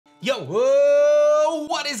Yo, whoa,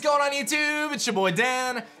 what is going on YouTube? It's your boy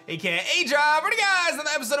Dan, aka aDrive. Ready guys,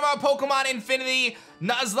 another episode of our Pokemon Infinity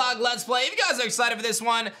Nuzlocke Let's Play. If you guys are excited for this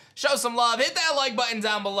one, show some love, hit that like button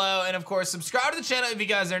down below, and of course, subscribe to the channel if you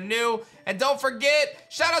guys are new. And don't forget,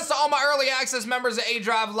 shout outs to all my early access members at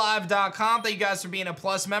aDriveLive.com. Thank you guys for being a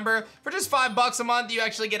Plus member. For just $5 a month, you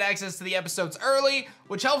actually get access to the episodes early,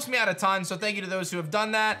 which helps me out a ton, so thank you to those who have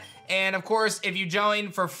done that. And of course, if you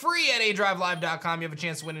join for free at aDriveLive.com, you have a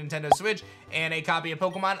chance to win a Nintendo Switch and a copy of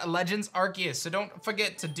Pokemon Legends Arceus. So don't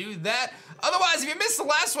forget to do that. Otherwise, if you missed the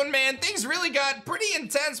last one, man, things really got pretty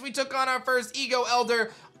intense. We took on our first Egho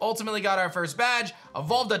Elder, ultimately got our first badge,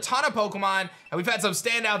 evolved a ton of Pokemon, and we've had some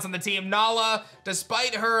standouts on the team. Nala,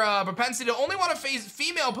 despite her propensity to only want to face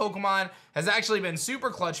female Pokemon, has actually been super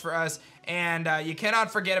clutch for us. And you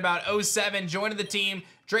cannot forget about 07 joining the team,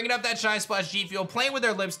 drinking up that Shine Splash G Fuel, playing with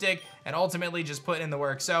their lipstick, and ultimately just putting in the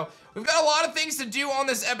work. So we've got a lot of things to do on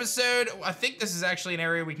this episode. I think this is actually an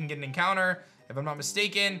area we can get an encounter, if I'm not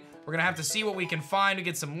mistaken. We're gonna have to see what we can find to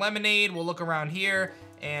get some lemonade. We'll look around here,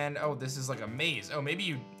 and oh, this is like a maze. Oh,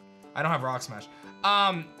 maybe I don't have Rock Smash.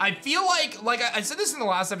 I feel like I said this in the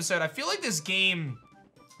last episode, I feel like this game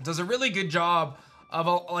does a really good job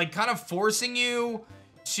of like kind of forcing you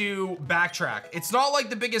to backtrack. It's not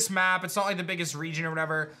like the biggest map, it's not like the biggest region or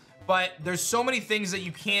whatever, but there's so many things that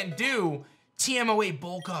you can't do. TMO8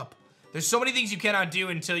 bulk up. There's so many things you cannot do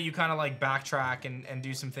until you kind of like backtrack and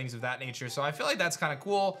do some things of that nature. So I feel like that's kind of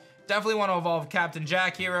cool. Definitely want to evolve Captain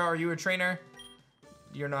Jack Hero. Are you a trainer?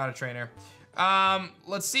 You're not a trainer.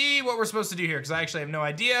 Let's see what we're supposed to do here, because I actually have no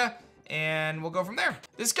idea, and we'll go from there.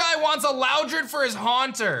 This guy wants a Loudred for his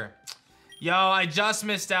Haunter. Yo, I just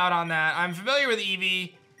missed out on that. I'm familiar with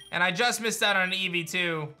Eevee, and I just missed out on an Eevee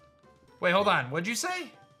too. Wait, hold on, what'd you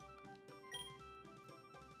say?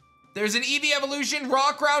 There's an Eevee evolution,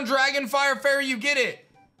 Rock Ground, Dragon, Fire, Fairy, you get it.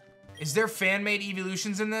 Is there fan-made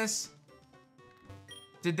evolutions in this?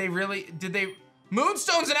 Did they?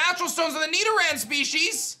 Moonstones and Astral Stones are the Nidoran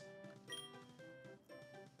species.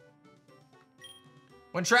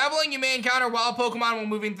 When traveling, you may encounter wild Pokemon while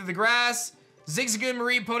moving through the grass. Zigzagoon,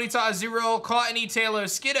 Marie, Ponyta, Azurill, Cottony, Tailo,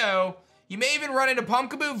 Skiddo. You may even run into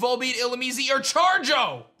Pumpkaboo, Volbeat, Illumise, or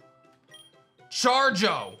Charjo.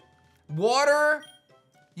 Charjo. Water.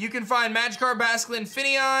 You can find Magikarp, Basculin,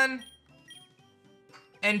 Finneon,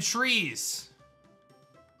 and trees.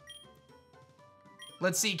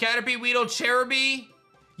 Let's see, Caterpie, Weedle, Cherubi.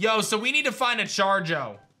 Yo, so we need to find a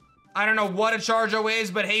Charjo. I don't know what a Charjo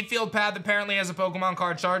is, but Hayfield Path apparently has a Pokemon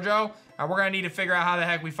called Charjo. And we're gonna need to figure out how the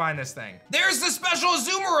heck we find this thing. There's the special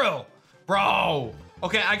Azumarill! Bro.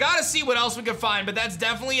 Okay, I gotta see what else we can find, but that's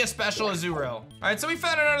definitely a special Azumarill. All right, so we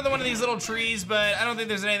found another one of these little trees, but I don't think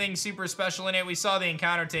there's anything super special in it. We saw the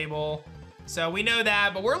encounter table, so we know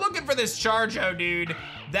that, but we're looking for this Charjo, dude.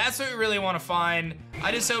 That's what we really wanna find.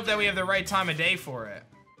 I just hope that we have the right time of day for it.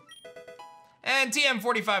 And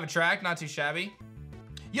TM45 attract, not too shabby.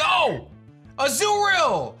 Yo!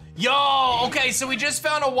 Azurill! Yo, okay, so we just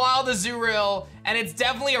found a wild Azurill, and it's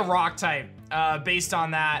definitely a rock type, based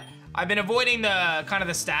on that. I've been avoiding the kind of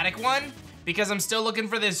the static one, because I'm still looking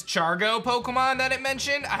for this Chargo Pokemon that it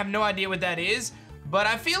mentioned. I have no idea what that is, but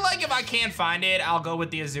I feel like if I can't find it, I'll go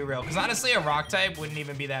with the Azurill, because honestly, a rock type wouldn't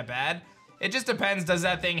even be that bad. It just depends, does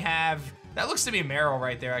that thing have, that looks to be Meryl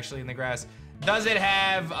right there, actually, in the grass. Does it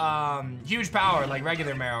have huge power, like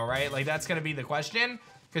regular Meryl, right? Like, that's gonna be the question.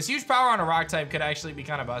 Because huge power on a rock type could actually be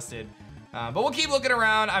kind of busted. But we'll keep looking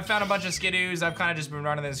around. I've found a bunch of Skidoos. I've kind of just been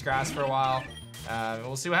running this grass for a while.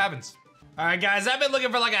 We'll see what happens. All right, guys, I've been looking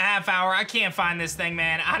for like a half hour. I can't find this thing,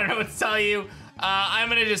 man. I don't know what to tell you. I'm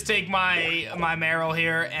gonna just take my Meryl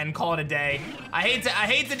here and call it a day. I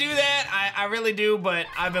hate to do that. I really do, but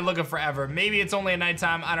I've been looking forever. Maybe it's only at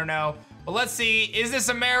nighttime. I don't know. But let's see. Is this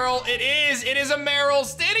a Meryl? It is. It is a Meryl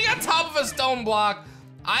standing on top of a stone block.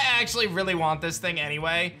 I actually really want this thing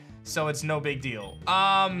anyway, so it's no big deal.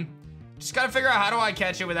 Just gotta figure out how do I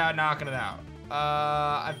catch it without knocking it out.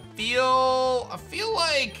 I feel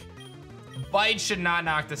like Bite should not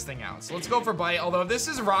knock this thing out. So let's go for Bite, although if this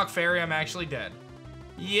is Rock Fairy, I'm actually dead.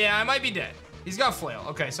 Yeah, I might be dead. He's got Flail.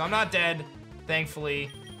 Okay, so I'm not dead,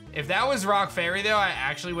 thankfully. If that was Rock Fairy though, I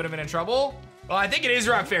actually would have been in trouble. Well, I think it is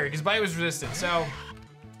Rock Fairy, because Bite was resistant, so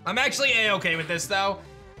I'm actually A-okay with this though.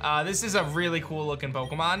 This is a really cool looking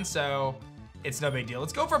Pokemon, so it's no big deal.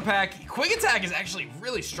 Let's go for Peck. Quick Attack is actually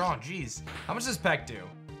really strong, jeez. How much does Peck do?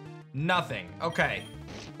 Nothing, okay.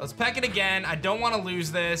 Let's Peck it again. I don't want to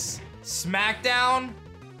lose this. Smackdown.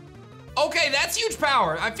 Okay, that's huge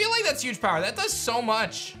power. I feel like that's huge power. That does so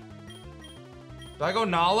much. Do I go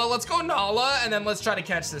Nala? Let's go Nala, and then let's try to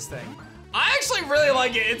catch this thing. I actually really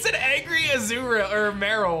like it. It's an angry Azura or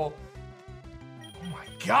Meryl. Oh my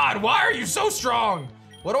God, why are you so strong?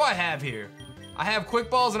 What do I have here? I have quick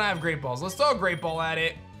balls and I have great balls. Let's throw a great ball at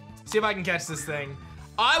it. See if I can catch this thing.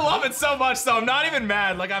 I love it so much though. I'm not even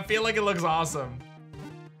mad. Like, I feel like it looks awesome.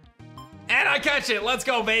 And I catch it. Let's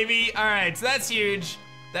go, baby. All right, so that's huge.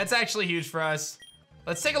 That's actually huge for us.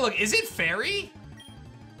 Let's take a look. Is it fairy?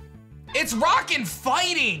 It's rockin'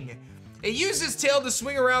 fighting. It uses tail to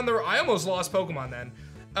swing around the, I almost lost Pokemon then.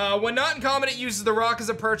 When not in combat, it uses the rock as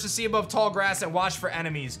a perch to see above tall grass and watch for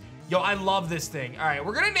enemies. Yo, I love this thing. All right,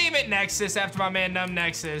 we're gonna name it Nexus after my man Numb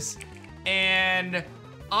Nexus. And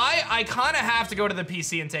I kind of have to go to the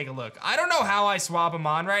PC and take a look. I don't know how I swap them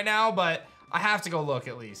on right now, but I have to go look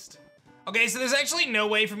at least. Okay, so there's actually no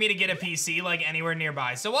way for me to get a PC like anywhere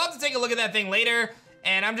nearby. So we'll have to take a look at that thing later.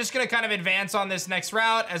 And I'm just gonna kind of advance on this next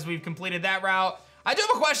route as we've completed that route. I do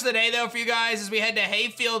have a question of the day though for you guys as we head to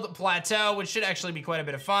Hayfield Plateau, which should actually be quite a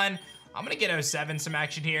bit of fun. I'm gonna get 07 some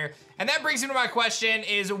action here. And that brings me to my question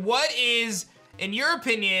is, what is, in your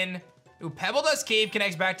opinion, ooh, Pebble Dust Cave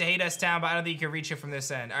connects back to Hay Dust Town, but I don't think you can reach it from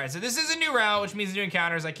this end. All right, so this is a new route, which means new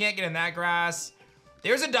encounters. I can't get in that grass.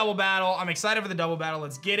 There's a double battle. I'm excited for the double battle.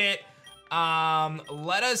 Let's get it.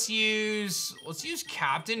 Let's use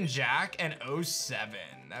Captain Jack and 07.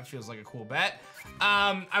 That feels like a cool bet.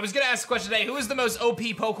 I was gonna ask the question today, who is the most OP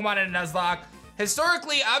Pokemon in a Nuzlocke?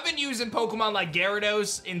 Historically, I've been using Pokemon like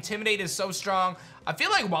Gyarados. Intimidate is so strong. I feel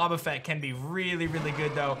like Wobbuffet can be really, really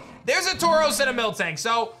good though. There's a Tauros and a Miltank.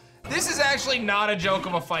 So this is actually not a joke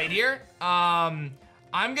of a fight here. I'm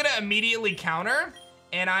gonna immediately counter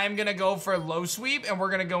and I'm gonna go for low sweep and we're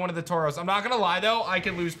gonna go into the Tauros. I'm not gonna lie though, I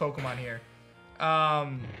could lose Pokemon here.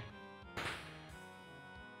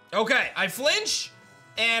 Okay, I flinch.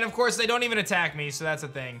 And of course, they don't even attack me, so that's a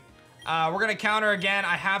thing. We're gonna counter again.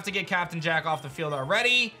 I have to get Captain Jack off the field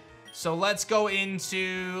already. So let's go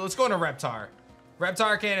into Reptar.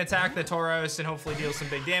 Reptar can attack the Tauros and hopefully deal some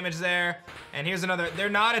big damage there. And here's another, they're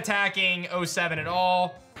not attacking 07 at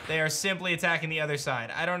all. They are simply attacking the other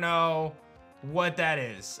side. I don't know what that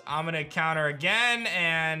is. I'm gonna counter again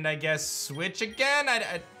and I guess switch again.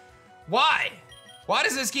 Why? Why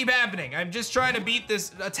does this keep happening? I'm just trying to beat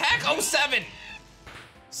this. Attack 07!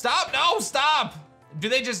 Stop, no, stop! Do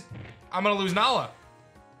they just, I'm gonna lose Nala.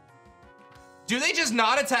 Do they just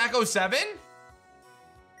not attack 07?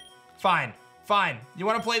 Fine, fine. You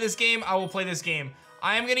wanna play this game? I will play this game.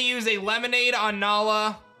 I am gonna use a Lemonade on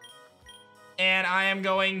Nala. And I am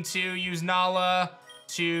going to use Nala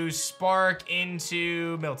to spark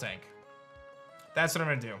into Miltank. That's what I'm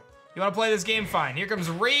gonna do. You wanna play this game? Fine. Here comes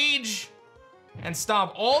Rage and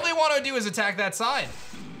Stomp. All they wanna do is attack that side.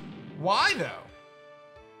 Why though?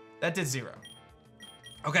 That did 0.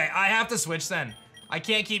 Okay, I have to switch then. I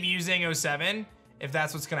can't keep using 07 if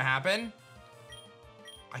that's what's gonna happen.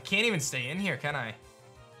 I can't even stay in here, can I?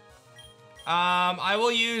 I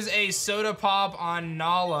will use a Soda Pop on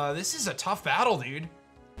Nala. This is a tough battle, dude.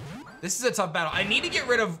 This is a tough battle. I need to get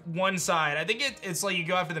rid of one side. I think it's like you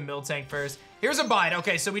go after the Miltank first. Here's a bite.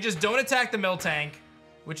 Okay, so we just don't attack the Miltank,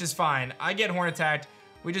 which is fine. I get horn attacked.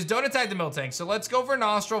 We just don't attack the Miltank. So let's go for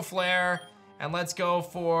Nostril Flare. And let's go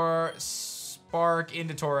for Spark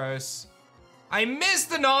into Tauros. I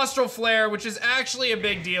missed the Nostril Flare, which is actually a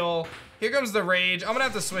big deal. Here comes the Rage. I'm gonna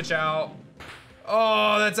have to switch out.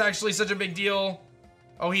 Oh, that's actually such a big deal.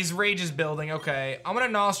 Oh, Rage is building, okay. I'm gonna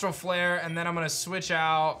Nostril Flare, and then I'm gonna switch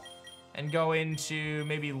out and go into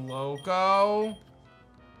maybe Loco.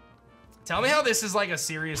 Tell me how this is like a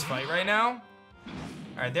serious fight right now.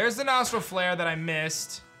 All right, there's the Nostril Flare that I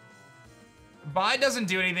missed. Bide doesn't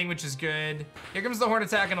do anything, which is good. Here comes the Horn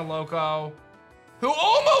Attack and a Loco, who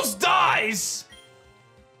almost dies!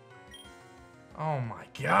 Oh my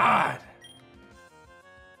God.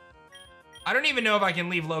 I don't even know if I can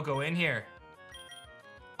leave Loco in here.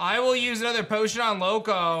 I will use another potion on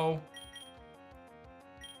Loco.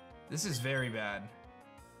 This is very bad.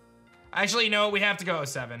 Actually, you know what? We have to go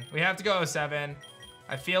 07. We have to go 07.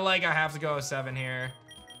 I feel like I have to go 07 here.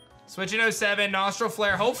 Switching 07, Nostril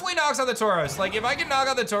Flare, hopefully knocks out the Tauros. Like, if I can knock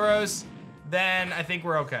out the Tauros, then I think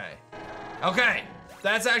we're okay. Okay,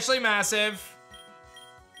 that's actually massive.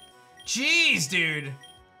 Jeez, dude.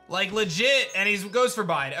 Like, legit, and he goes for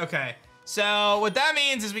Bide. Okay, so what that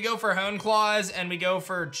means is we go for Hone Claws, and we go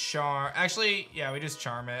for Charm. Actually, yeah, we just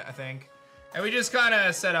Charm it, I think. And we just kind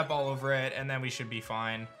of set up all over it, and then we should be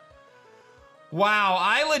fine. Wow,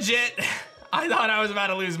 I legit... I thought I was about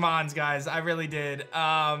to lose Mons, guys. I really did.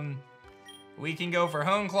 We can go for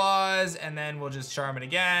Hone Claws, and then we'll just Charm it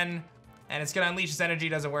again. And it's gonna unleash its energy,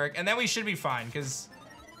 doesn't work. And then we should be fine, because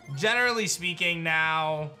generally speaking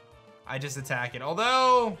now, I just attack it.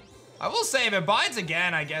 Although, I will say if it bides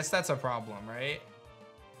again, I guess that's a problem, right?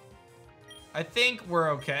 I think we're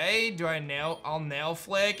okay. I'll nail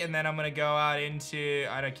flick and then I'm gonna go out into,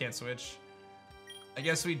 I can't switch. I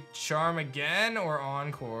guess we charm again or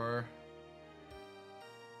encore.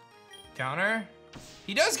 Counter.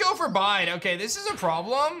 He does go for bide. Okay, this is a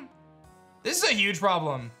problem. This is a huge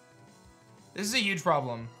problem. This is a huge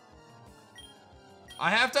problem. I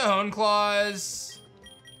have to hone claws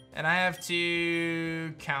and I have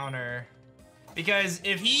to counter because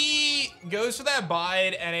if he goes for that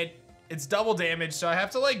bide and it's double damage, so I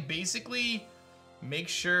have to like basically make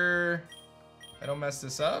sure I don't mess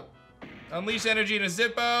this up. Unleash energy in a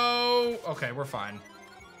Zippo. Okay, we're fine.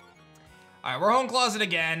 All right, we're home closet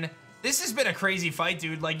again. This has been a crazy fight,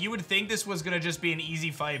 dude. Like, you would think this was gonna just be an easy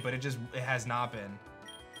fight, but it has not been.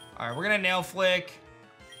 All right, we're gonna nail flick,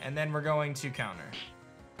 and then we're going to counter.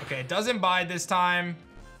 Okay, it doesn't bide this time.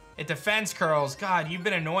 It defense curls. God, you've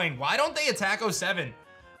been annoying. Why don't they attack 07?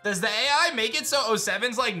 Does the AI make it so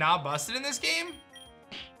 07's like not busted in this game?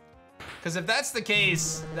 Because if that's the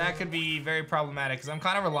case, that could be very problematic because I'm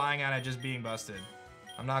kind of relying on it just being busted.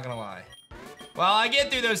 I'm not gonna lie. Well, I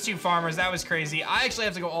get through those two farmers. That was crazy. I actually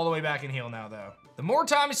have to go all the way back and heal now, though. The more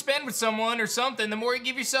time you spend with someone or something, the more you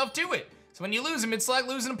give yourself to it. So when you lose them, it's like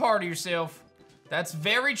losing a part of yourself. That's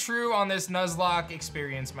very true on this Nuzlocke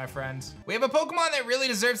experience, my friends. We have a Pokemon that really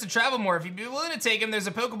deserves to travel more. If you'd be willing to take him, there's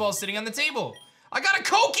a Pokeball sitting on the table. I got a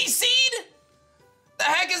Koki seed? The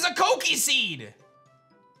heck is a Koki seed?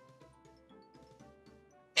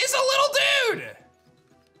 It's a little dude.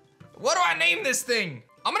 What do I name this thing?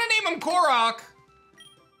 I'm gonna name him Korok,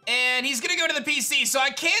 and he's gonna go to the PC, so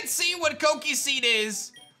I can't see what Koki seed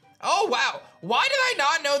is. Oh, wow. Why did I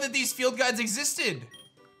not know that these field guides existed?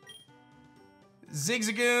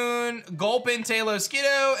 Zigzagoon, Gulpin, Tailo,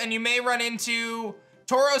 Skiddo, and you may run into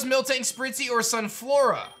Tauros, Miltank, Spritzy, or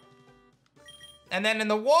Sunflora. And then in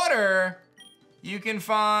the water, you can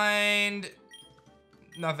find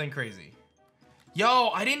nothing crazy. Yo,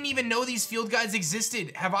 I didn't even know these field guides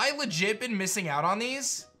existed. Have I legit been missing out on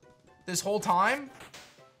these this whole time?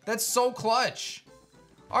 That's so clutch.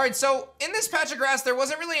 All right, so in this patch of grass, there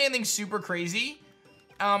wasn't really anything super crazy.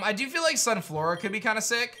 I do feel like Sunflora could be kind of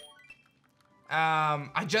sick.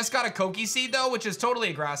 I just got a Koki seed though, which is totally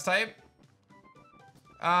a grass type.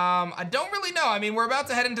 I don't really know. I mean, we're about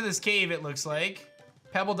to head into this cave, it looks like.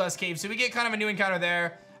 Pebble Dust Cave, so we get kind of a new encounter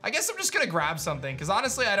there. I guess I'm just gonna grab something, because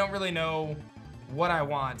honestly, I don't really know what I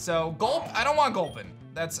want. So Gulp, I don't want Gulpin.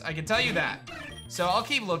 I can tell you that. So I'll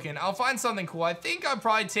keep looking. I'll find something cool. I think I'll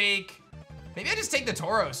probably take, maybe I just take the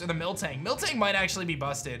Tauros or the Miltank. Miltank might actually be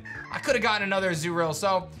busted. I could have gotten another Azurill,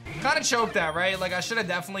 so kind of choked that, right? Like I should have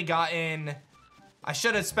definitely I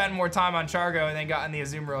should have spent more time on Chargo and then gotten the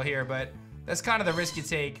Azumarill here, but that's kind of the risk you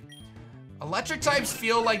take. Electric types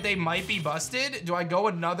feel like they might be busted. Do I go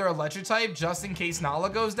another electric type just in case Nala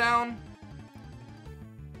goes down?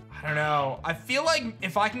 I don't know. I feel like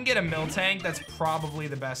if I can get a Miltank, that's probably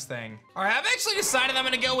the best thing. All right, I've actually decided I'm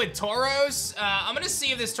gonna go with Tauros. I'm gonna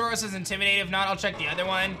see if this Tauros is Intimidate. If not, I'll check the other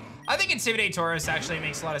one. I think Intimidate Tauros actually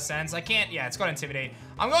makes a lot of sense. Yeah, it's got Intimidate.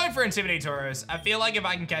 I'm going for Intimidate Tauros. I feel like if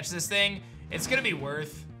I can catch this thing, it's gonna be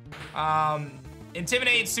worth.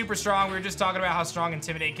 Intimidate's super strong. We were just talking about how strong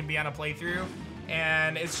Intimidate can be on a playthrough,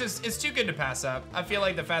 and it's too good to pass up. I feel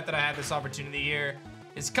like the fact that I had this opportunity here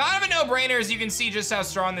is kind of a no-brainer, as you can see just how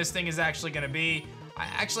strong this thing is actually gonna be. I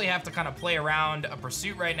actually have to kind of play around a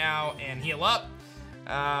pursuit right now and heal up.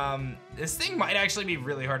 This thing might actually be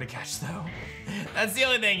really hard to catch though. That's the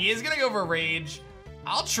only thing. He is gonna go for Rage.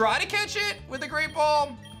 I'll try to catch it with a Great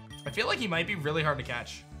Ball. I feel like he might be really hard to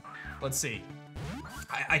catch. Let's see.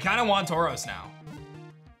 I kind of want Tauros now.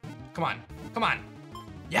 Come on, come on.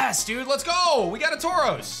 Yes, dude, let's go. We got a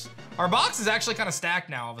Tauros. Our box is actually kind of stacked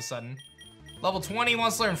now all of a sudden. Level 20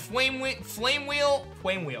 wants to learn Flame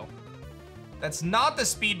Wheel. That's not the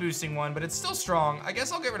speed boosting one, but it's still strong. I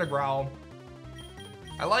guess I'll get rid of Growl.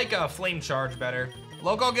 I like Flame Charge better.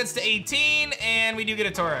 Local gets to 18, and we do get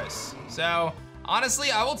a Tauros. So,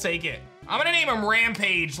 honestly, I will take it. I'm gonna name him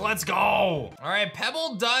Rampage, let's go. All right,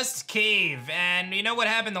 Pebble Dust Cave. And you know what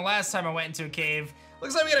happened the last time I went into a cave?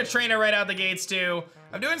 Looks like we got a trainer right out the gates too.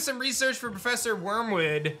 I'm doing some research for Professor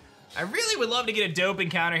Wormwood. I really would love to get a dope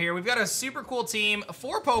encounter here. We've got a super cool team,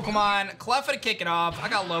 4 Pokemon, Cleffa to kick it off. I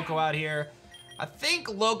got Loco out here. I think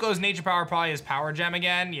Loco's Nature Power probably is Power Gem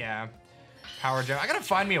again. Yeah, Power Gem. I gotta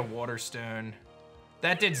find me a Water Stone.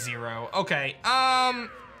 That did 0. Okay,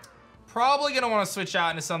 probably gonna wanna switch out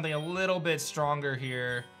into something a little bit stronger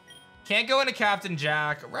here. Can't go into Captain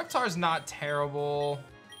Jack. Reptar's not terrible.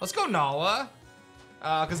 Let's go Nala,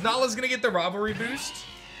 because Nala's gonna get the Rivalry boost.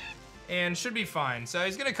 and should be fine. So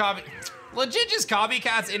he's gonna copy, legit just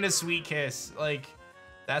copycats into Sweet Kiss. Like,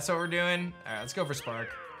 that's what we're doing. All right, let's go for Spark.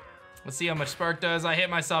 Let's see how much Spark does. I hit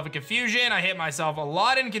myself in Confusion. I hit myself a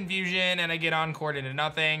lot in Confusion, and I get Encored into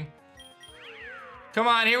nothing. Come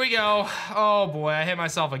on, here we go. Oh boy, I hit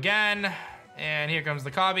myself again. And here comes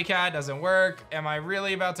the copycat, doesn't work. Am I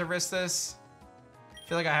really about to risk this? I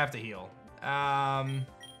feel like I have to heal. I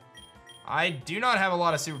do not have a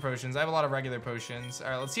lot of super potions. I have a lot of regular potions. All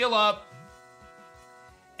right, let's heal up.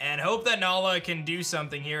 And hope that Nala can do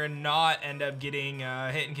something here and not end up getting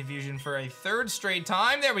hit in Confusion for a third straight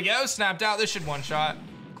time. There we go, snapped out. This should one-shot.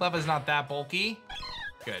 Cleva's not that bulky.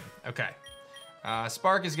 Good, okay.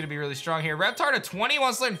 Spark is gonna be really strong here. Reptar to 20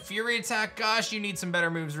 wants to learn Fury Attack. Gosh, you need some better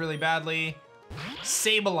moves really badly.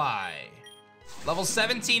 Sableye. Level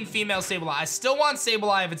 17 female Sableye. I still want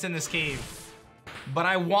Sableye if it's in this cave, but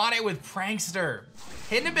I want it with Prankster.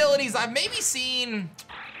 Hidden abilities, I've maybe seen,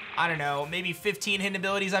 I don't know, maybe 15 hidden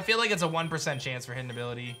abilities. I feel like it's a 1% chance for hidden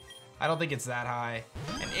ability. I don't think it's that high.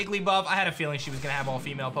 And Igglybuff, I had a feeling she was gonna have all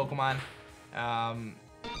female Pokemon.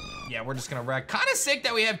 Yeah, we're just gonna wreck. Kind of sick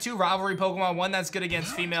that we have 2 rivalry Pokemon, one that's good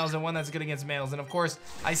against females and one that's good against males. And of course,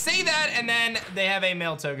 I say that and then they have a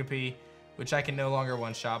male Togepi, which I can no longer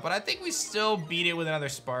one-shot. But I think we still beat it with another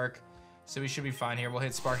Spark. So we should be fine here. We'll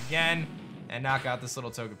hit Spark again and knock out this little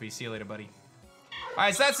Togepi. See you later, buddy. All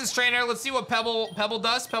right, so that's this trainer. Let's see what Pebble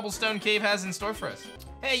Dust, Pebblestone Cave has in store for us.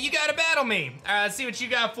 Hey, you gotta battle me. All right, let's see what you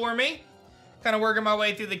got for me. Kind of working my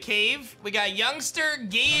way through the cave. We got Youngster,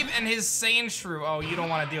 Gabe, and his Sandshrew. Oh, you don't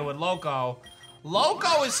want to deal with Loco.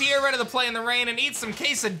 Loco is here, ready to play in the rain and eat some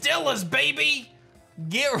quesadillas, baby.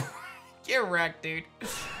 Get wrecked, dude.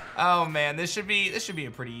 Oh man, this should be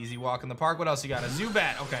a pretty easy walk in the park. What else you got? A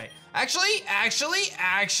Zubat. Okay. Actually,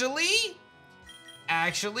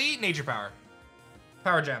 Nature Power.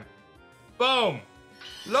 Power Gem. Boom.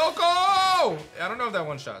 Loco! I don't know if that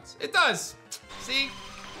one-shots. It does. See?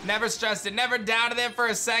 Never stressed it, never doubted it for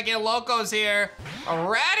a second. Loco's here.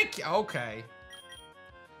 Eradicate. Okay.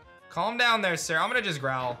 Calm down there, sir. I'm gonna just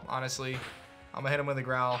growl, honestly. I'm gonna hit him with a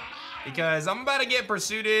growl because I'm about to get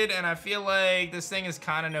pursued and I feel like this thing is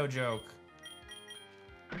kind of no joke.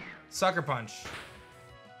 Sucker Punch.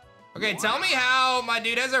 Okay, tell me how my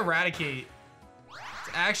dude has Eradicate.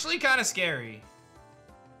 It's actually kind of scary.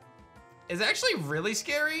 It's actually really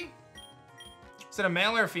scary. Is it a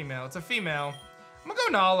male or a female? It's a female. I'm gonna go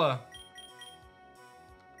Nala.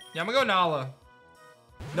 Yeah, I'm gonna go Nala.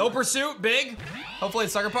 No pursuit, big. Hopefully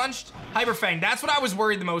it's Sucker Punched. Hyper Fang, that's what I was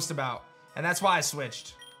worried the most about. And that's why I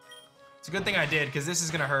switched. It's a good thing I did, because this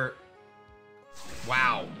is gonna hurt.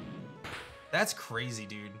 Wow. That's crazy,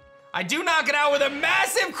 dude. I do knock it out with a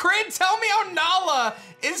massive crit. Tell me how Nala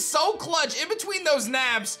is so clutch. In between those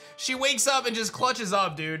naps, she wakes up and just clutches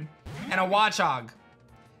up, dude. And a Watchog.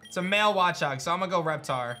 It's a male Watchog, so I'm gonna go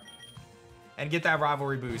Reptar and get that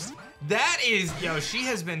rivalry boost. That is, yo, she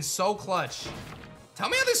has been so clutch. Tell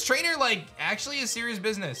me how this trainer, like, actually is serious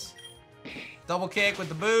business. Double kick with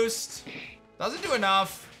the boost. Doesn't do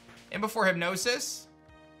enough. In before Hypnosis.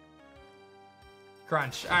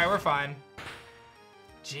 Crunch. All right, we're fine.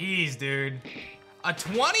 Jeez, dude. A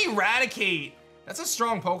 20 Raticate. That's a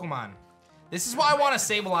strong Pokemon. This is why I want a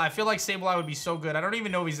Sableye. I feel like Sableye would be so good. I don't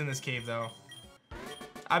even know if he's in this cave, though.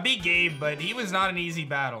 I beat Gabe, but he was not an easy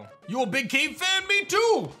battle. You a big cave fan? Me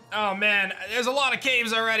too. Oh man, there's a lot of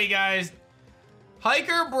caves already, guys.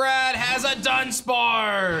 Hiker Brad has a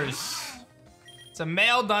Dunsparce. It's a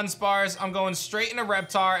male Dunsparce. I'm going straight into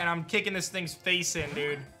Reptar and I'm kicking this thing's face in,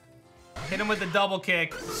 dude. Hit him with the double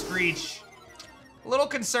kick, Screech. A little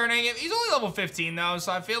concerning. He's only level 15 though,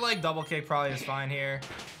 so I feel like double kick probably is fine here.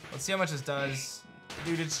 Let's see how much this does.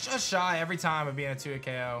 Dude, it's just shy every time of being a 2-hit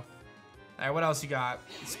KO. All right, what else you got?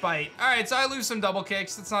 Spite. All right, so I lose some double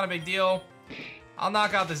kicks. That's not a big deal. I'll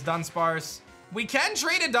knock out this Dunsparce. We can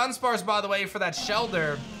trade a Dunsparce, by the way, for that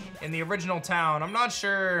Shelder in the original town. I'm not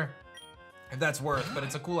sure if that's worth, but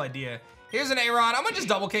it's a cool idea. Here's an Aron. I'm gonna just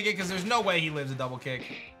double kick it because there's no way he lives a double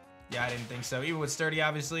kick. Yeah, I didn't think so. Even with Sturdy,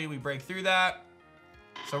 obviously, we break through that.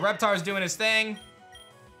 So Reptar's doing his thing.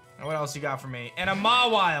 And what else you got for me? And a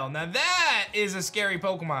Mawile. Now that is a scary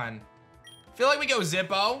Pokemon. I feel like we go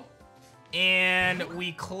Zippo. And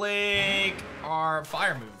we click our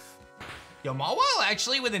fire move. Yo, Mawile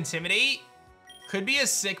actually with Intimidate could be a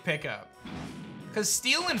sick pickup. Because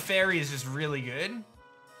Steel and Fairy is just really good.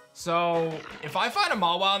 So if I find a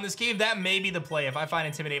Mawile in this cave, that may be the play. If I find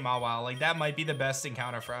Intimidate Mawile, like that might be the best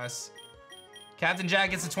encounter for us. Captain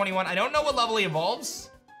Jack gets a 21. I don't know what level he evolves.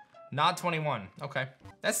 Not 21. Okay.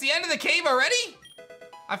 That's the end of the cave already?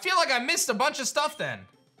 I feel like I missed a bunch of stuff then.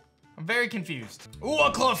 I'm very confused. Ooh,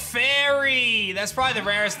 a Clefairy. That's probably the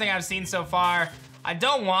rarest thing I've seen so far. I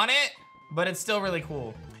don't want it, but it's still really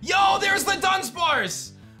cool. Yo, there's the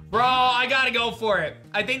Dunsparce. Bro, I gotta go for it.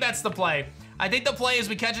 I think that's the play. I think the play is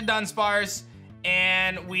we catch a Dunsparce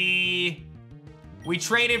and we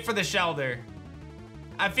trade it for the Shelter.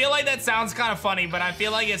 I feel like that sounds kind of funny, but I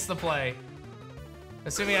feel like it's the play.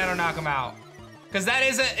 Assuming I don't knock him out. Because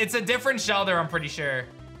it's a different Shelter, I'm pretty sure.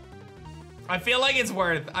 I feel like it's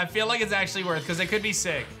worth. I feel like it's actually worth, because it could be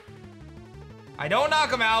sick. I don't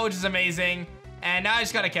knock him out, which is amazing. And now I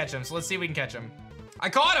just gotta catch him, so let's see if we can catch him. I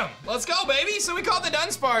caught him. Let's go, baby. So we caught the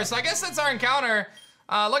Dunsparce. I guess that's our encounter.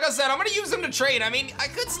 Like I said, I'm gonna use him to trade. I mean, I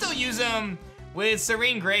could still use him with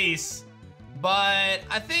Serene Grace, but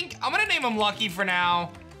I think I'm gonna name him Lucky for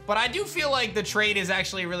now. But I do feel like the trade is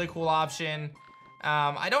actually a really cool option.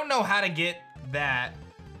 I don't know how to get that.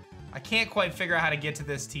 I can't quite figure out how to get to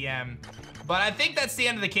this TM, but I think that's the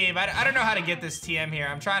end of the cave. I don't know how to get this TM here.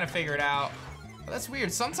 I'm trying to figure it out. That's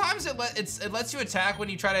weird. Sometimes it lets you attack when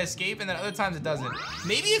you try to escape, and then other times it doesn't.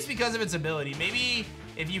 Maybe it's because of its ability. Maybe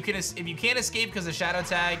if you can't escape because of Shadow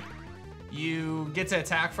Tag, you get to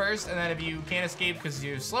attack first, and then if you can't escape because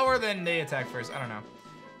you're slower, then they attack first. I don't know.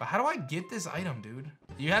 But how do I get this item, dude?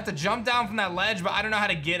 You have to jump down from that ledge, but I don't know how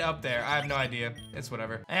to get up there. I have no idea. It's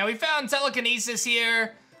whatever. And we found Telekinesis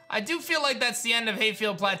here. I do feel like that's the end of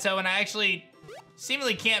Hayfield Plateau, and I actually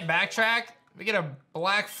seemingly can't backtrack. We get a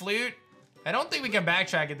black flute. I don't think we can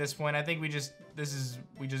backtrack at this point. I think we just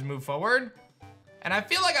move forward. And I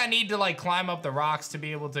feel like I need to like climb up the rocks to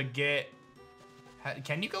be able to get,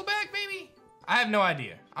 can you go back maybe? I have no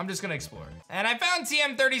idea. I'm just gonna explore. And I found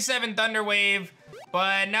TM37 Thunderwave,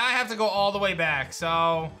 but now I have to go all the way back. So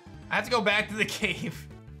I have to go back to the cave.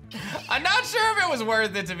 I'm not sure if it was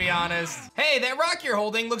worth it, to be honest. Hey, that rock you're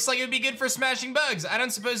holding looks like it would be good for smashing bugs. I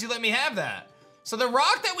don't suppose you let me have that. So the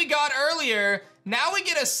rock that we got earlier, now we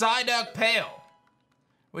get a Psyduck Pail,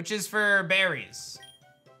 which is for berries.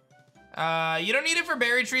 You don't need it for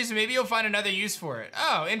berry trees, so maybe you'll find another use for it.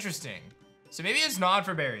 Oh, interesting. So maybe it's not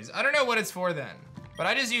for berries. I don't know what it's for then, but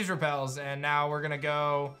I just use repels, and now we're gonna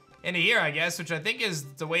go into here, I guess, which I think is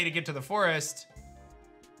the way to get to the forest.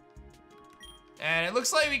 And it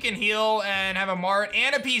looks like we can heal and have a Mart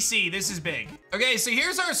and a PC. This is big. Okay, so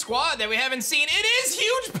here's our squad that we haven't seen. It is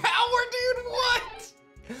huge power, dude, what?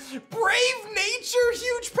 Brave nature,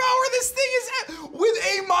 huge power. This thing is with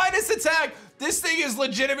A- attack. This thing is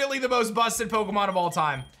legitimately the most busted Pokemon of all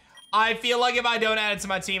time. I feel like if I don't add it to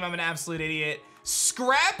my team, I'm an absolute idiot.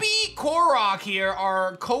 Scrappy, Korok here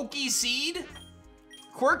are Koki Seed.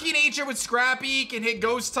 Quirky nature with Scrappy, can hit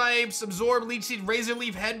ghost types, absorb, leech seed, razor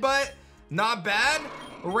leaf, headbutt. Not bad.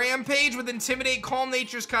 Rampage with Intimidate, Calm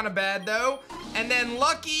Nature's kind of bad though. And then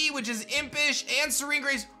Lucky, which is Impish, and Serene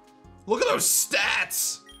Grace. Look at those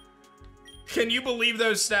stats. Can you believe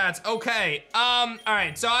those stats? Okay, all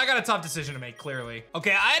right, so I got a tough decision to make, clearly.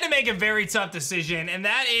 Okay, I had to make a very tough decision, and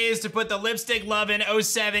that is to put the Lipstick Lovin'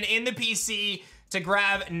 07 in the PC to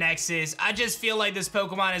grab Nexus. I just feel like this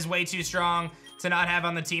Pokemon is way too strong to not have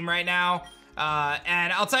on the team right now.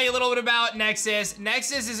 And I'll tell you a little bit about Nexus.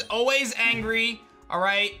 Nexus is always angry, all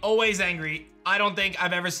right? Always angry. I don't think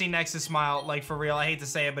I've ever seen Nexus smile, like for real. I hate to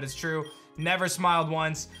say it, but it's true. Never smiled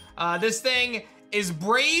once. This thing is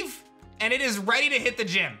brave, and it is ready to hit the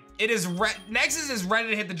gym. Nexus is ready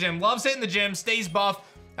to hit the gym. Loves hitting the gym, stays buff.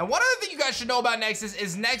 And one other thing you guys should know about Nexus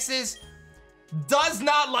is Nexus does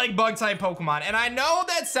not like bug-type Pokemon. And I know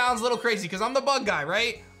that sounds a little crazy because I'm the bug guy,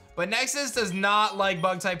 right? But Nexus does not like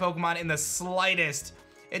bug-type Pokemon in the slightest.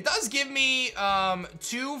 It does give me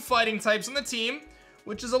 2 fighting types on the team,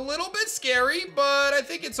 which is a little bit scary, but I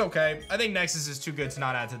think it's okay. I think Nexus is too good to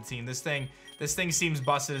not add to the team. This thing seems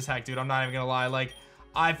busted as heck, dude. I'm not even gonna lie. Like,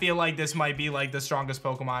 I feel like this might be like the strongest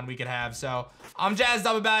Pokemon we could have. So I'm jazzed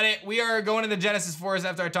up about it. We are going to the Genisis Forest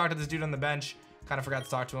after I talked to this dude on the bench. Kind of forgot to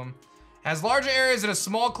talk to him. Has larger areas and a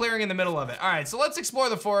small clearing in the middle of it. All right, so let's explore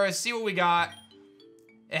the forest, see what we got.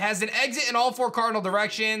 It has an exit in all 4 cardinal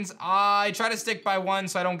directions. I try to stick by one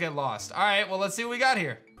so I don't get lost. All right, well, let's see what we got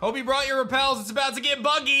here. Hope you brought your repels. It's about to get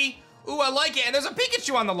buggy. Ooh, I like it. And there's a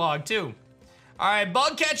Pikachu on the log, too. All right,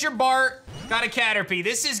 Bug Catcher Bart. Got a Caterpie.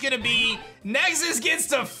 This is going to be... Nexus gets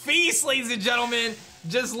to feast, ladies and gentlemen.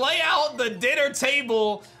 Just lay out the dinner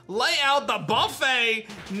table. Lay out the buffet.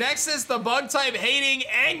 Nexus, the bug-type hating,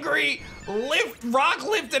 angry, rock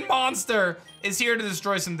lifting monster is here to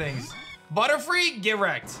destroy some things. Butterfree, get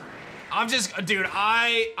wrecked. I'm just, dude,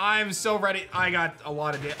 I'm so ready. I got a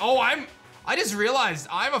lot of I just realized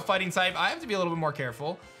I'm a fighting type. I have to be a little bit more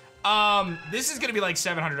careful. This is gonna be like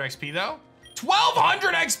 700 XP though.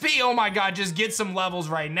 1200 XP, oh my God, just get some levels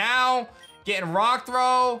right now. Getting Rock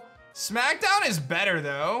Throw. Smackdown is better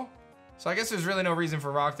though. So I guess there's really no reason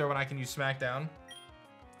for Rock Throw when I can use Smackdown.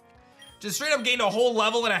 Just straight up gained a whole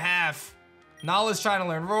level and a half. Nala's trying to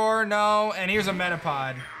learn Roar, no. And here's a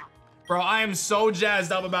Metapod. Bro, I am so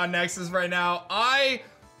jazzed up about Nexus right now. I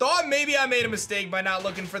thought maybe I made a mistake by not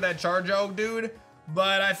looking for that Charge-O, dude.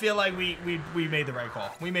 But I feel like we made the right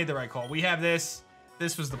call. We made the right call. We have this.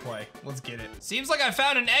 This was the play. Let's get it. Seems like I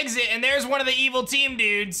found an exit and there's one of the evil team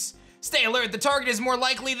dudes. Stay alert, the target is more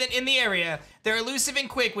likely than in the area. They're elusive and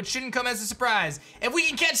quick, which shouldn't come as a surprise. If we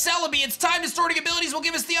can catch CELEBI, its time distorting abilities will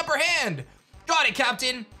give us the upper hand. Got it,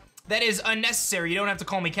 Captain. That is unnecessary, you don't have to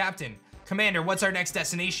call me Captain. Commander, what's our next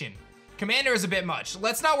destination? Commander is a bit much.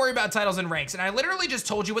 Let's not worry about titles and ranks, and I literally just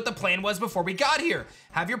told you what the plan was before we got here.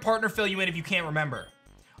 Have your partner fill you in if you can't remember.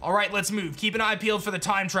 All right, let's move. Keep an eye peeled for the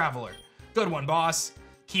time traveler. Good one, boss.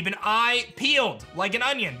 Keep an eye peeled, like an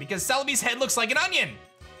onion, because CELEBI's head looks like an onion.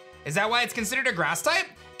 Is that why it's considered a grass type?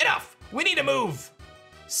 Enough, we need to move.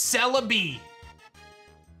 CELEBI.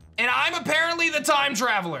 And I'm apparently the time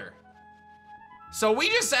traveler. So we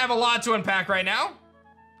just have a lot to unpack right now.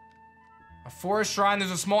 A forest shrine,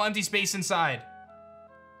 there's a small empty space inside.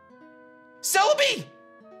 CELEBI!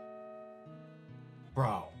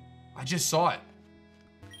 Bro, I just saw it.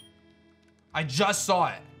 I just saw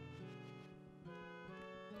it.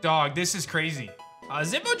 Dog, this is crazy.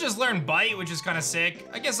 Zippo just learned Bite, which is kind of sick.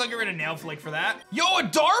 I guess I'll get rid of Nail Flick for that. Yo, a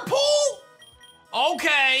Darpole?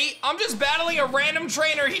 Okay, I'm just battling a random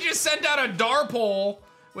trainer. He just sent out a Darpole,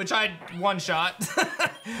 which I one-shot.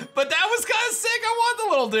 But that was kind of sick. I want the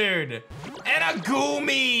little dude. And a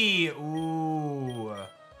Goomy. Ooh,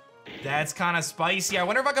 that's kind of spicy. I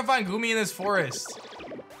wonder if I can find Goomy in this forest.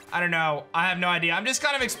 I don't know. I have no idea. I'm just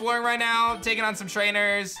kind of exploring right now, taking on some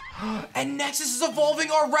trainers. And Nexus is evolving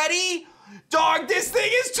already? Dog, this thing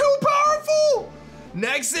is too powerful!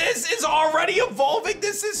 Nexus is already evolving.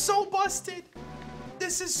 This is so busted.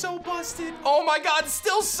 This is so busted. Oh my God,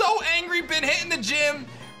 still so angry. Been hitting the gym.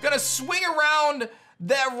 Gonna swing around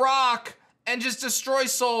that rock and just destroy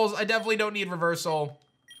souls. I definitely don't need reversal.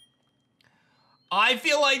 I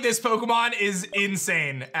feel like this Pokemon is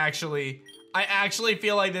insane, actually. I actually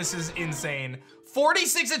feel like this is insane.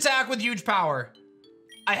 46 attack with huge power.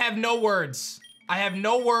 I have no words. I have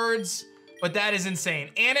no words. But that is insane.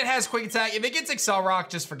 And it has quick attack. If it gets Excel Rock,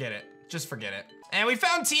 just forget it. Just forget it. And we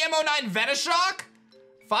found TM09 Venoshock.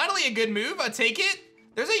 Finally a good move, I take it.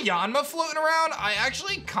 There's a Yanma floating around. I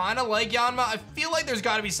actually kind of like Yanma. I feel like there's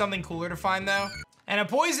gotta be something cooler to find though. And a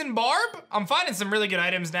Poison Barb. I'm finding some really good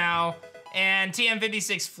items now. And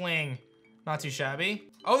TM56 Fling. Not too shabby.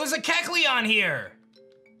 Oh, there's a Kecleon here.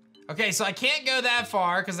 Okay, so I can't go that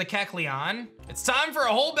far because the Kecleon. It's time for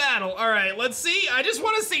a whole battle. All right, let's see. I just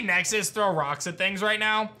want to see Nexus throw rocks at things right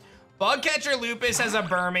now. Bugcatcher Lupus has a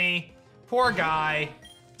Burmy. Poor guy.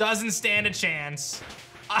 Doesn't stand a chance.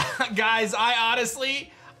 Guys, I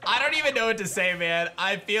don't even know what to say, man.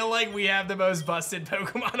 I feel like we have the most busted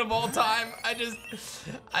Pokemon of all time.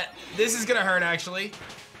 This is gonna hurt, actually.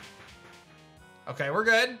 Okay, we're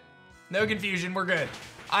good. No confusion, we're good.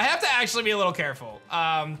 I have to actually be a little careful,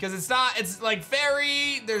 because it's like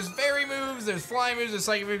fairy, there's fairy moves, there's flying moves, there's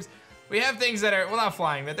psychic moves. We have things that are, well, not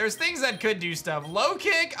flying, but there's things that could do stuff. Low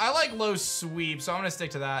kick, I like low sweep, so I'm gonna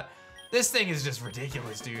stick to that. This thing is just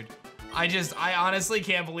ridiculous, dude. I honestly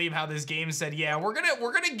can't believe how this game said, yeah, we're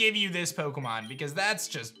gonna give you this Pokemon, because that's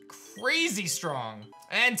just crazy strong.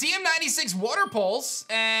 And TM96 Water Pulse,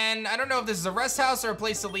 and I don't know if this is a rest house or a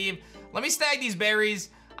place to leave. Let me snag these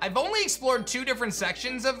berries. I've only explored 2 different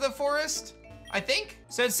sections of the forest, I think.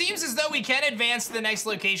 So it seems as though we can advance to the next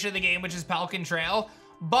location of the game, which is Palkin Trail,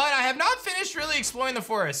 but I have not finished really exploring the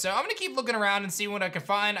forest. So I'm gonna keep looking around and see what I can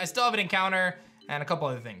find. I still have an encounter and a couple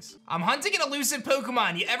other things. I'm hunting an elusive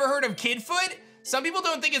Pokemon. You ever heard of Kidfoot? Some people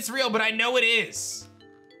don't think it's real, but I know it is.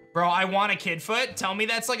 Bro, I want a Kidfoot. Tell me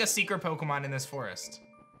that's like a secret Pokemon in this forest.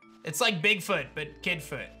 It's like Bigfoot, but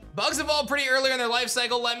Kidfoot. Bugs evolve pretty early in their life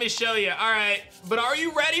cycle, let me show you. All right, but are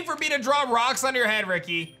you ready for me to drop rocks on your head,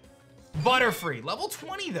 Ricky? Butterfree, level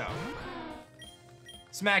 20 though.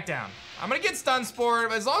 Smackdown. I'm gonna get Stun Spore,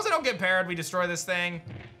 but as long as I don't get paired, we destroy this thing.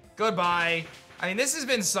 Goodbye. I mean, this has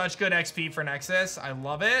been such good XP for Nexus. I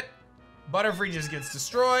love it. Butterfree just gets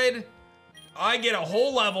destroyed. I get a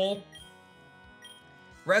whole level.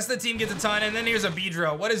 Rest of the team gets a ton, and then here's a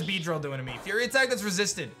Beedrill. What is Beedrill doing to me? Fury attack that's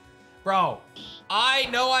resisted. Bro, I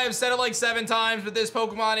know I have said it like 7 times, but this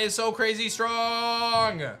Pokemon is so crazy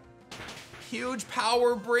strong. Huge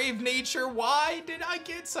power, brave nature. Why did I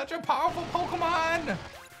get such a powerful Pokemon?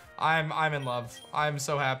 I'm in love. I'm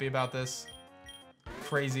so happy about this.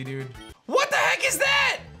 Crazy, dude. What the heck is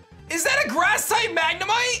that? Is that a grass type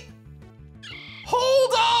Magnemite?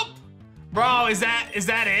 Hold up. Bro, is that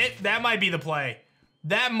it? That might be the play.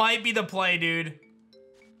 That might be the play, dude.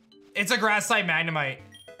 It's a grass type Magnemite.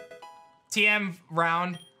 TM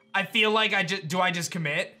round. I feel like do I just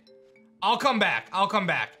commit? I'll come back. I'll come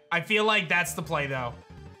back. I feel like that's the play though.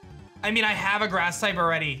 I mean, I have a grass type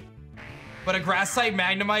already, but a grass type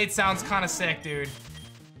Magnemite sounds kind of sick, dude.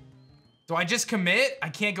 Do I just commit? I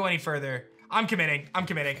can't go any further. I'm committing. I'm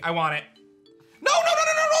committing. I want it. No, no, no,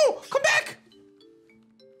 no, no, no! Come back!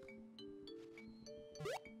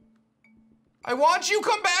 I want you,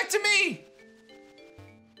 come back to me!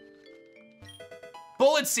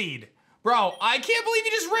 Bullet Seed. Bro, I can't believe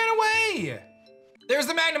you just ran away! There's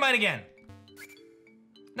the Magnemite again.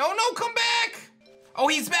 No, no, come back! Oh,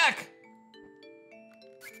 he's back!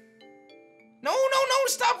 No, no, no,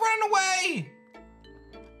 stop running away!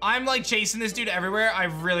 I'm like chasing this dude everywhere. I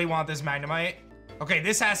really want this Magnemite. Okay,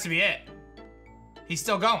 this has to be it. He's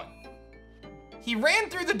still going. He ran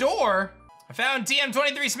through the door. I found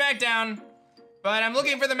TM23 Smackdown, but I'm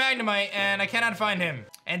looking for the Magnemite and I cannot find him.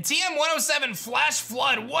 And TM107 Flash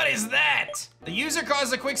Flood, what is that? The user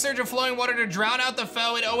caused a quick surge of flowing water to drown out the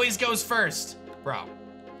foe. It always goes first. Bro.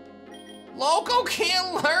 Loco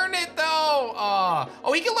can't learn it though.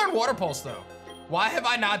 Oh, he can learn Water Pulse though. Why have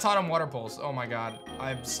I not taught him Water Pulse? Oh my God,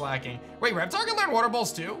 I'm slacking. Wait, Reptar can learn Water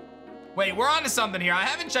Pulse too? Wait, we're on to something here. I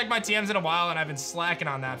haven't checked my TMs in a while and I've been slacking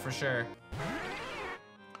on that for sure.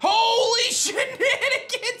 Holy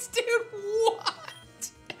shenanigans, dude,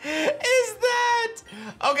 what is that?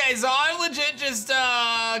 Okay, so I'm legit just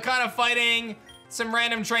kind of fighting some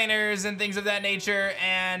random trainers and things of that nature,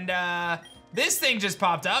 and this thing just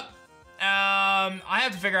popped up. I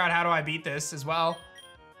have to figure out how do I beat this as well.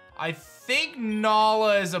 I think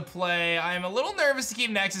Nala is a play. I'm a little nervous to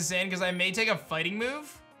keep Nexus in because I may take a fighting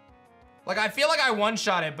move. Like, I feel like I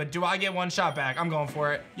one-shot it, but do I get one shot back? I'm going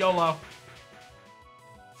for it. YOLO.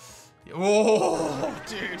 Oh,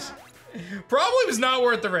 dude. Probably was not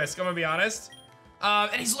worth the risk, I'm gonna be honest.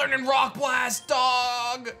 And he's learning Rock Blast,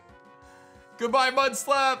 dog. Goodbye, Mud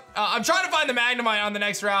Slap. I'm trying to find the Magnemite on the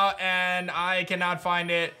next route, and I cannot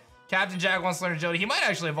find it. Captain Jack wants to learn Agility. He might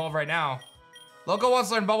actually evolve right now. Loco wants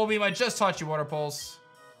to learn Bubble Beam. I just taught you Water Pulse.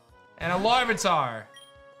 And a Larvitar.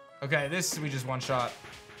 Okay, this we just one-shot.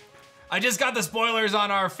 I just got the spoilers on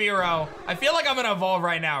our Fearow. I feel like I'm gonna evolve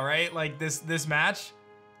right now, right? Like this match.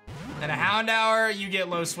 And a Houndour, you get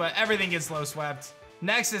low swept. Everything gets low swept.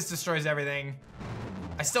 Nexus destroys everything.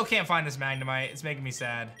 I still can't find this Magnemite. It's making me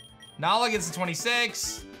sad. Nala gets to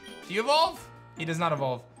 26. Do you evolve? He does not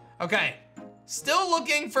evolve. Okay. Still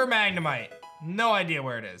looking for Magnemite. No idea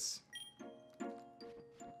where it is.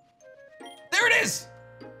 There it is!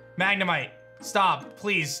 Magnemite, stop,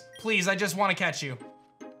 please. Please, I just want to catch you.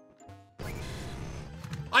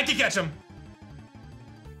 I can catch him.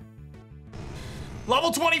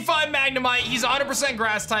 Level 25 Magnemite, he's 100%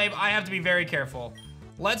 grass type. I have to be very careful.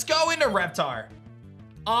 Let's go into Reptar.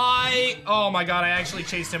 Oh my God, I actually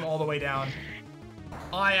chased him all the way down.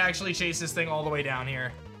 I actually chased this thing all the way down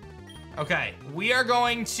here. Okay, we are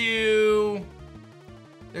going to...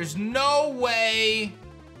 There's no way...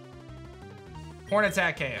 Horn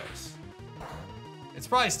Attack KOs. It's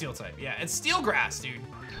probably Steel type. Yeah, it's Steel Grass, dude.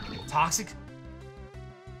 Toxic.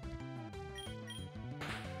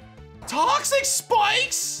 Toxic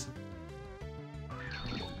Spikes?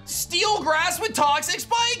 Steel Grass with Toxic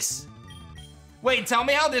Spikes? Wait, tell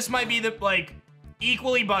me how this might be the, like,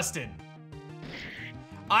 equally busted.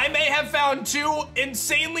 I may have found two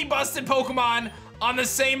insanely busted Pokemon on the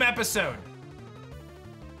same episode.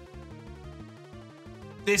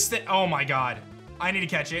 This thing, oh my God. I need to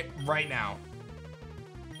catch it right now.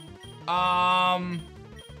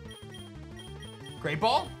 Great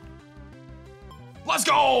Ball? Let's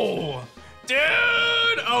go! Dude,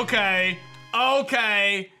 okay.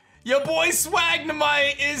 Okay. Your boy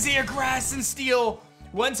Swagnemite is here, Grass and Steel.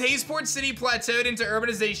 Once Hazeport City plateaued into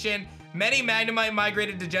urbanization, many Magnemite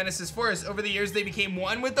migrated to Genisis Forest. Over the years, they became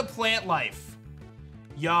one with the plant life.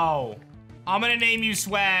 Yo, I'm gonna name you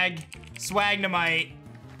Swagnemite.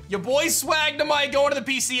 Your boy Swagnemite going to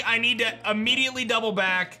the PC. I need to immediately double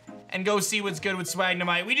back and go see what's good with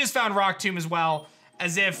Swagnemite. We just found Rock Tomb as well,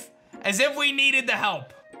 as if we needed the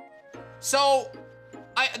help. So,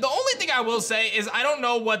 the only thing I will say is I don't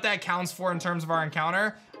know what that counts for in terms of our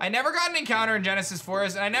encounter. I never got an encounter in Genisis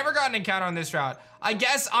Forest, and I never got an encounter on this route. I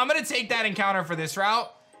guess I'm gonna take that encounter for this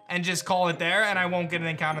route and just call it there, and I won't get an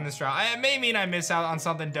encounter on this route. It may mean I miss out on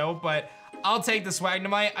something dope, but I'll take the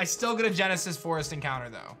Swagnemite. I still get a Genesis Forest encounter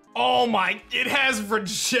though. Oh my, it has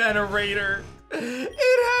Regenerator.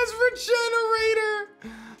 It has Regenerator.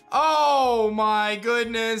 Oh my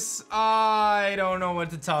goodness. I don't know what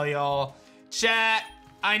to tell y'all. Chat,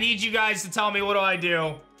 I need you guys to tell me, what do I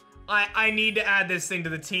do? I need to add this thing to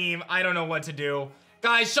the team. I don't know what to do.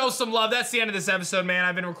 Guys, show some love. That's the end of this episode, man.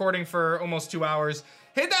 I've been recording for almost 2 hours.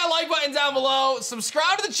 Hit that like button down below.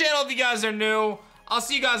 Subscribe to the channel if you guys are new. I'll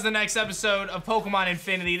see you guys in the next episode of Pokemon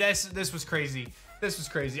Infinity. This was crazy. This was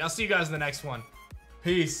crazy. I'll see you guys in the next one.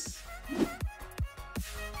 Peace.